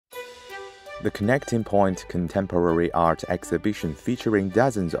The Connecting Point Contemporary Art exhibition featuring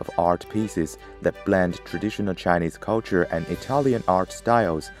dozens of art pieces that blend traditional Chinese culture and Italian art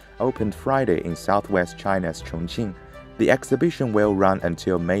styles opened Friday in southwest China's Chongqing. The exhibition will run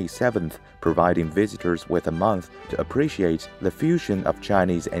until May 7th, providing visitors with a month to appreciate the fusion of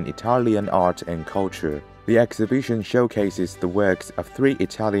Chinese and Italian art and culture. The exhibition showcases the works of 3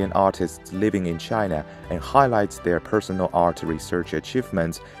 Italian artists living in China and highlights their personal art research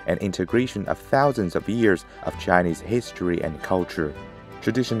achievements and integration of thousands of years of Chinese history and culture.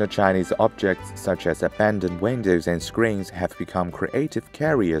 Traditional Chinese objects such as abandoned windows and screens have become creative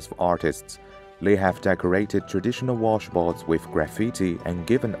carriers for artists. They have decorated traditional washboards with graffiti and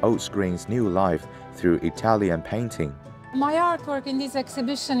given old screens new life through Italian painting. My artwork in this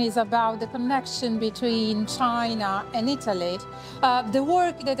exhibition is about the connection between China and Italy. The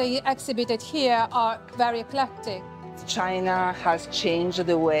work that I exhibited here are very eclectic. China has changed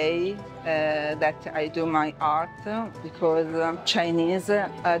the way that I do my art because Chinese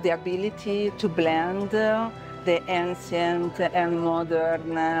the ability to blend the ancient and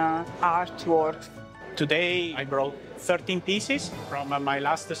modern artworks. Today I brought 13 pieces from my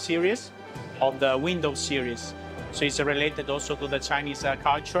last series of the window series. So it's related also to the Chinese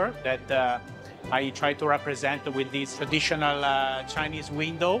culture that I try to represent with this traditional Chinese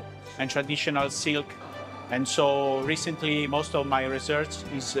window and traditional silk. And so recently most of my research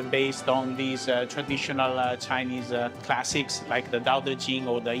is based on these traditional Chinese classics like the Dao De Jing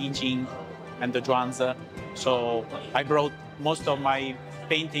or the I Ching and the Zhuangzi. So I brought most of my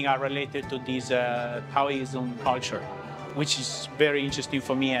painting are related to this Taoism culture, which is very interesting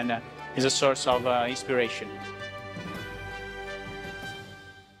for me and is a source of inspiration.